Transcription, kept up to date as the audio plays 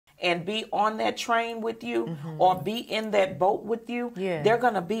and be on that train with you or be in that boat with you, they're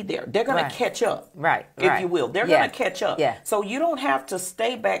going to be there. They're going to catch up, if you will. They're going to catch up. So you don't have to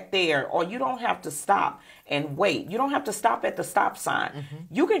stay back there, or you don't have to stop and wait. You don't have to stop at the stop sign.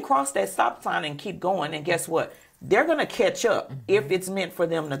 You can cross that stop sign and keep going, and guess what? They're going to catch up if it's meant for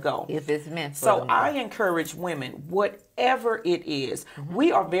them to go. If it's meant for them to go. I encourage women, whatever it is,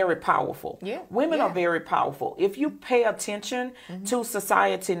 we are very powerful. Women are very powerful. If you pay attention to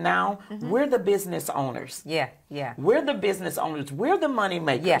society now, we're the business owners. We're the business owners. We're the money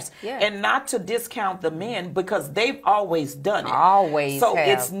makers. And not to discount the men, because they've always done it. So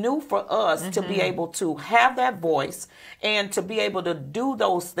it's new for us to be able to have that voice and to be able to do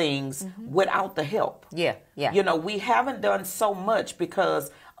those things without the help. You know, we haven't done so much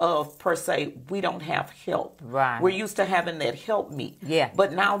because of, per se, we don't have help. We're used to having that help me.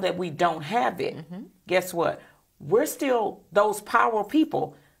 But now that we don't have it, guess what? We're still those power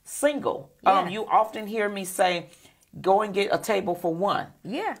people, single. You often hear me say, go and get a table for one.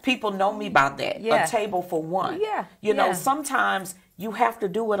 People know me by that. A table for one. You know, sometimes you have to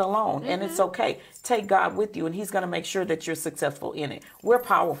do it alone, and it's okay. Take God with you, and he's going to make sure that you're successful in it. We're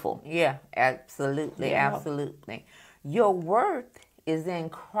powerful. Absolutely. Absolutely. Your worth is in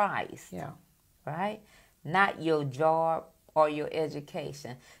Christ. Right? Not your job or your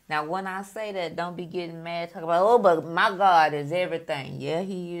education. Now, when I say that, don't be getting mad, talk about, oh, but my God is everything. Yeah,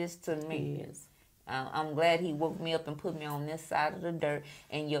 he is to me. He is. I'm glad he woke me up and put me on this side of the dirt.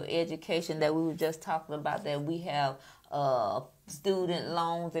 And your education that we were just talking about, that we have student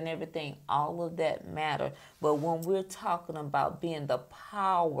loans and everything, all of that matter. But when we're talking about being the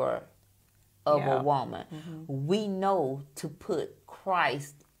power of a woman, we know to put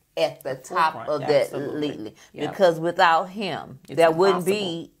Christ at the top of that lately. Because without him, there wouldn't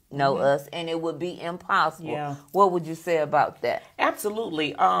be us, and it would be impossible. What would you say about that?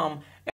 Absolutely.